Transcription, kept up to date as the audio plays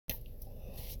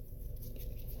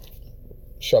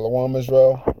Shalom,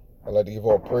 Israel. I'd like to give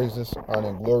all praises, honor,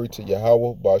 and glory to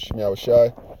Yahweh, Ba'ashem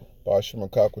Yahushai, Ba'ashem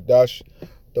Akakwadash,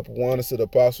 the pt.1 to the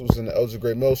apostles and the elders of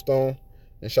Great Millstone,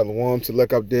 and Shalom to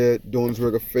Lek out there doing this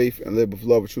work of faith and live with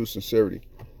love and true sincerity.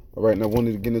 All right, now I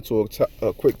wanted to get into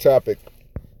a quick topic.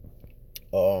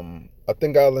 I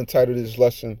think I'll entitle this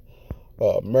lesson,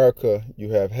 America,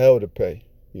 You Have Hell to Pay,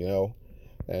 and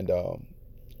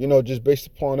just based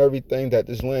upon everything that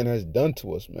this land has done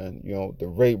to us, man. The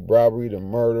rape, robbery, the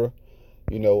murder,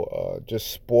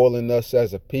 just spoiling us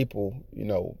as a people,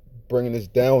 bringing us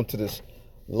down to this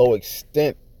low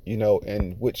extent,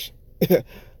 in which,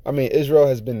 Israel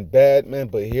has been bad, man,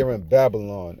 but here in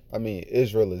Babylon,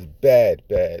 Israel is bad,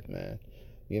 man.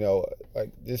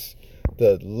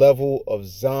 The level of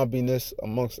zombiness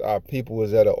amongst our people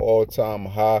is at an all-time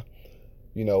high,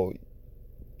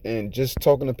 and just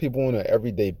talking to people on an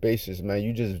everyday basis, man,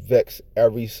 you just vex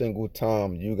every single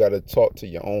time you got to talk to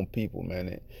your own people,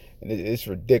 man. And it's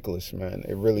ridiculous, man.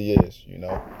 It really is,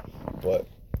 But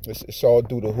it's all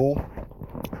due to who?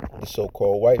 The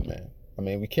so-called white man.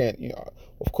 We can't,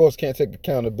 of course, can't take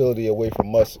accountability away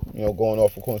from us, going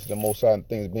off according to the Most High and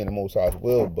things being the Most High's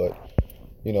will. But,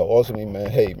 ultimately,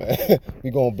 man, hey, man, we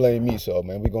going to blame Esau,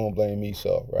 man. We going to blame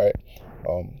Esau, right?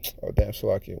 Oh, damn,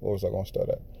 Salaki, what was I going to start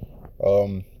at?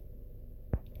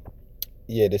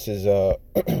 This is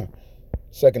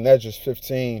 2nd Esdras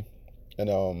 15, and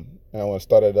I want to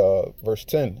start at verse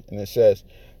 10, and it says,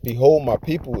 "Behold, my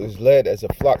people is led as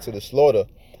a flock to the slaughter.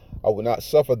 I will not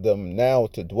suffer them now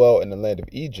to dwell in the land of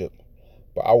Egypt,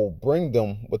 but I will bring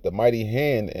them with a mighty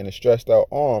hand and a stretched out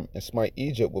arm, and smite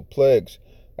Egypt with plagues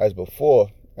as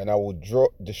before, and I will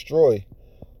destroy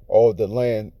all the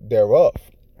land thereof."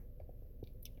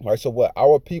 All right, so what?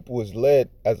 Our people is led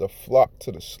as a flock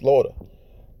to the slaughter.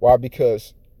 Why?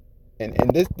 Because, and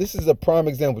this is a prime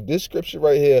example. This scripture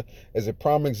right here is a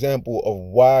prime example of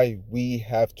why we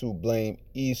have to blame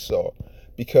Esau.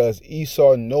 Because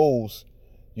Esau knows,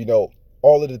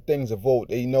 all of the things of old.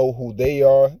 They know who they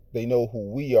are. They know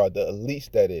who we are, the elites,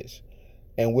 that is.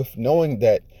 And with knowing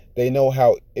that, they know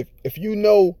how, if you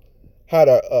know how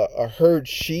to herd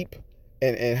sheep,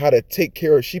 and how to take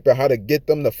care of sheep and how to get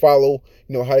them to follow,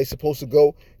 how they're supposed to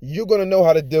go, you're going to know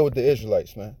how to deal with the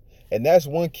Israelites, man. And that's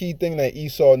one key thing that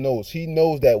Esau knows. He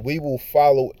knows that we will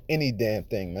follow any damn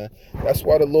thing, man. That's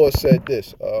why the Lord said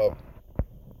this.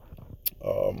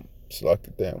 It's like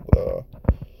the damn.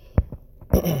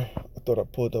 I thought I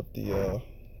pulled up the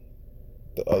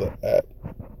other app.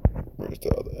 Where's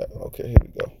the other app? Okay, here we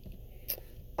go.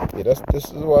 Yeah, this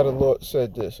is why the Lord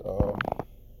said this.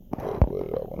 Where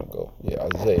did I want to go? Yeah,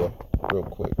 Isaiah, real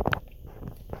quick.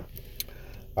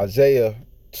 Isaiah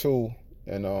 2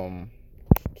 and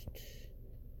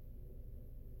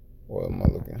what am I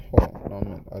looking? Hold on, no, I'm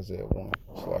in Isaiah 1.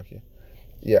 Slacking.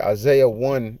 Yeah, Isaiah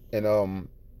 1 and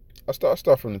I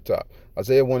start from the top.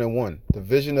 Isaiah 1 and 1. The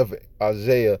vision of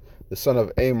Isaiah, the son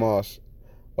of Amos,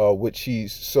 which he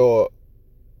saw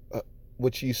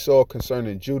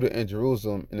concerning Judah and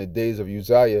Jerusalem in the days of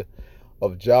Uzziah,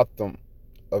 Jotham,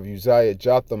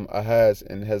 Ahaz,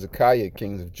 and Hezekiah,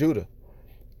 kings of Judah.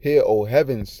 Hear, O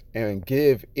heavens, and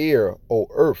give ear, O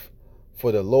earth,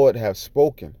 for the Lord hath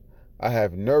spoken. I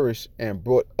have nourished and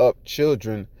brought up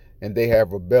children, and they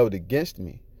have rebelled against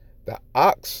me. The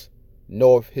ox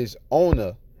knoweth his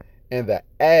owner, and the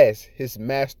ass his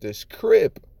master's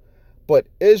crib. But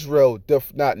Israel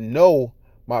doth not know,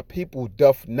 my people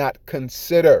doth not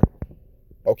consider.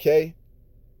 Okay?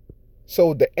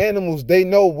 So the animals, they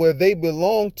know where they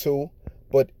belong to,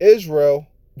 but Israel,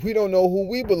 we don't know who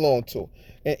we belong to.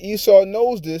 And Esau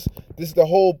knows this. This is the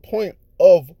whole point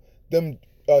of them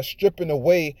stripping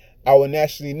away our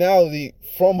nationality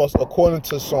from us, according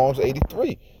to Psalms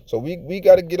 83. So we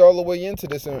got to get all the way into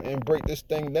this and break this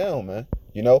thing down, man.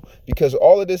 Because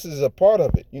all of this is a part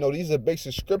of it. These are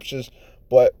basic scriptures,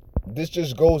 but this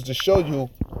just goes to show you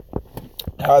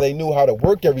how they knew how to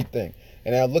work everything.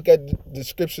 And now look at the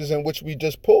scriptures in which we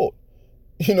just pulled.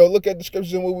 Look at the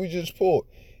scriptures in which we just pulled.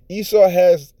 Esau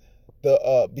has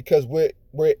because we're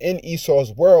in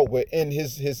Esau's world, we're in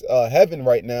his heaven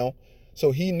right now.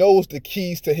 So he knows the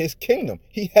keys to his kingdom.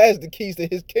 He has the keys to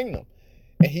his kingdom.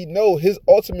 And he knows his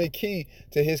ultimate key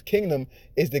to his kingdom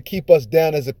is to keep us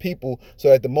down as a people, so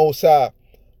that the Most High,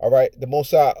 the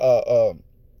Most High,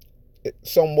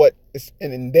 somewhat,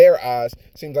 in their eyes,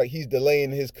 seems like he's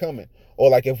delaying his coming. Or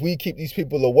like if we keep these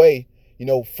people away,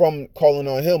 from calling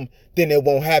on him, then it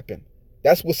won't happen.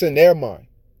 That's what's in their mind,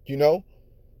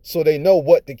 So they know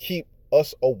what to keep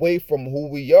us away from who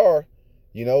we are,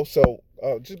 So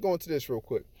just go into this real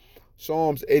quick.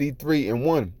 Psalms 83 and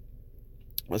 1.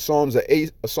 A psalm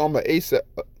of Asaph,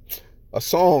 A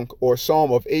song or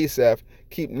psalm of Asaph.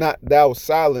 Keep not thou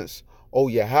silence, O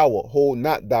Yahweh. Hold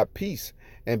not thy peace,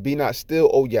 and be not still,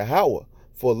 O Yahweh.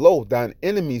 For lo, thine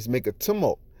enemies make a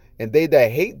tumult, and they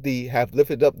that hate thee have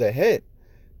lifted up their head.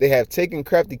 They have taken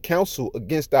crafty counsel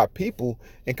against thy people,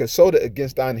 and consulted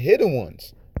against thine hidden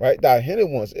ones, right? Thy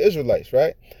hidden ones, Israelites,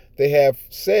 right? They have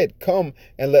said, come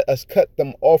and let us cut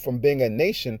them off from being a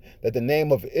nation, that the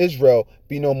name of Israel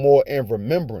be no more in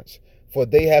remembrance. For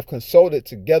they have consulted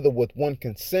together with one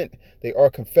consent. They are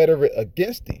confederate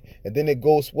against thee. And then it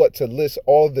goes, what, to list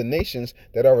all the nations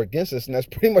that are against us. And that's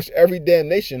pretty much every damn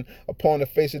nation upon the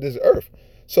face of this earth.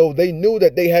 So they knew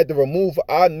that they had to remove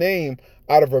our name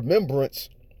out of remembrance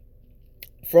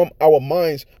from our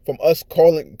minds, from us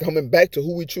coming back to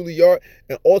who we truly are,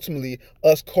 and ultimately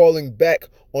us calling back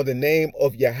on the name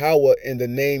of Yahweh and the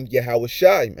name Yahweh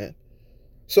Shai, man.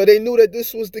 So they knew that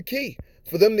this was the key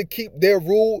for them to keep their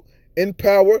rule in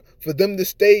power, for them to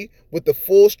stay with the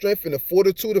full strength and the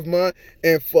fortitude of mind,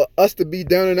 and for us to be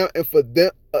down and out, and for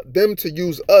them to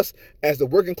use us as the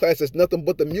working class as nothing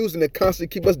but the music and constantly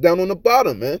keep us down on the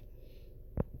bottom, man.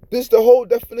 This is the whole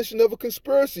definition of a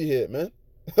conspiracy here, man.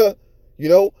 You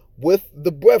know, with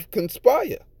the breath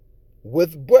conspire,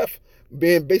 with breath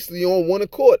being basically on one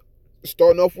accord,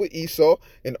 starting off with Esau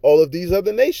and all of these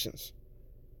other nations.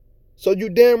 So you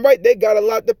damn right they got a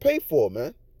lot to pay for,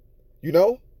 man. You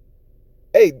know,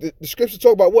 hey, the scriptures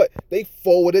talk about what? They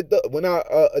forwarded when our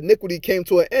iniquity came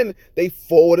to an end, they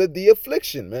forwarded the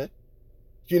affliction, man.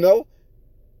 You know,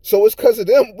 so it's because of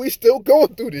them we still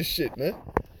going through this shit, man.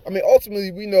 I mean,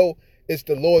 ultimately we know it's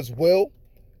the Lord's will.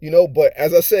 You know, but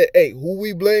as I said, hey, who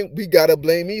we blame? We got to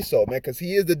blame Esau, man, because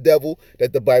he is the devil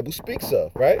that the Bible speaks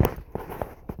of, right?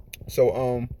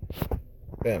 So,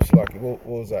 damn, Slaki, what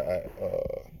was I at?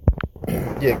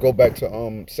 Yeah, go back to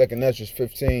 2nd Ezra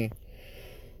 15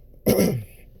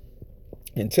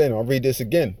 and 10. I'll read this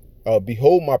again.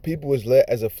 Behold, my people is led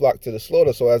as a flock to the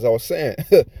slaughter. So as I was saying,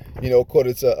 you know,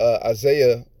 according to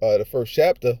Isaiah, the 1st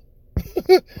chapter,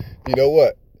 you know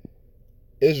what?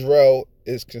 Israel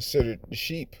is considered the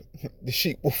sheep. The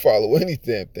sheep will follow any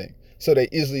damn thing. So they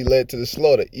easily led to the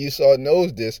slaughter. Esau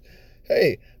knows this.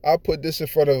 Hey, I'll put this in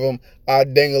front of them. I'll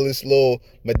dangle this little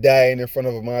medallion in front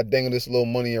of them. I'll dangle this little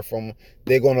money in front of them.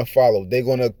 They're going to follow. They're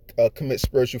going to commit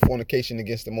spiritual fornication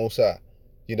against the Most High.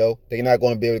 You know, they're not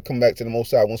going to be able to come back to the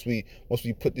Most High once we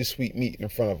put this sweet meat in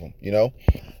front of them. You know,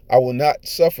 I will not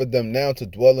suffer them now to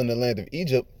dwell in the land of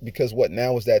Egypt, because what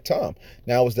now is that time?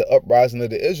 Now is the uprising of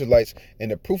the Israelites,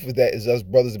 and the proof of that is us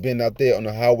brothers being out there on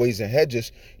the highways and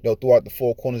hedges, you know, throughout the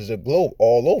four corners of the globe,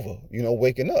 all over, you know,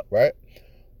 waking up, right?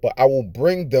 But I will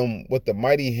bring them with the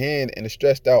mighty hand and the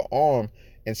stretched out arm,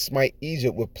 and smite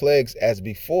Egypt with plagues as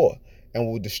before, and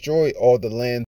will destroy all the land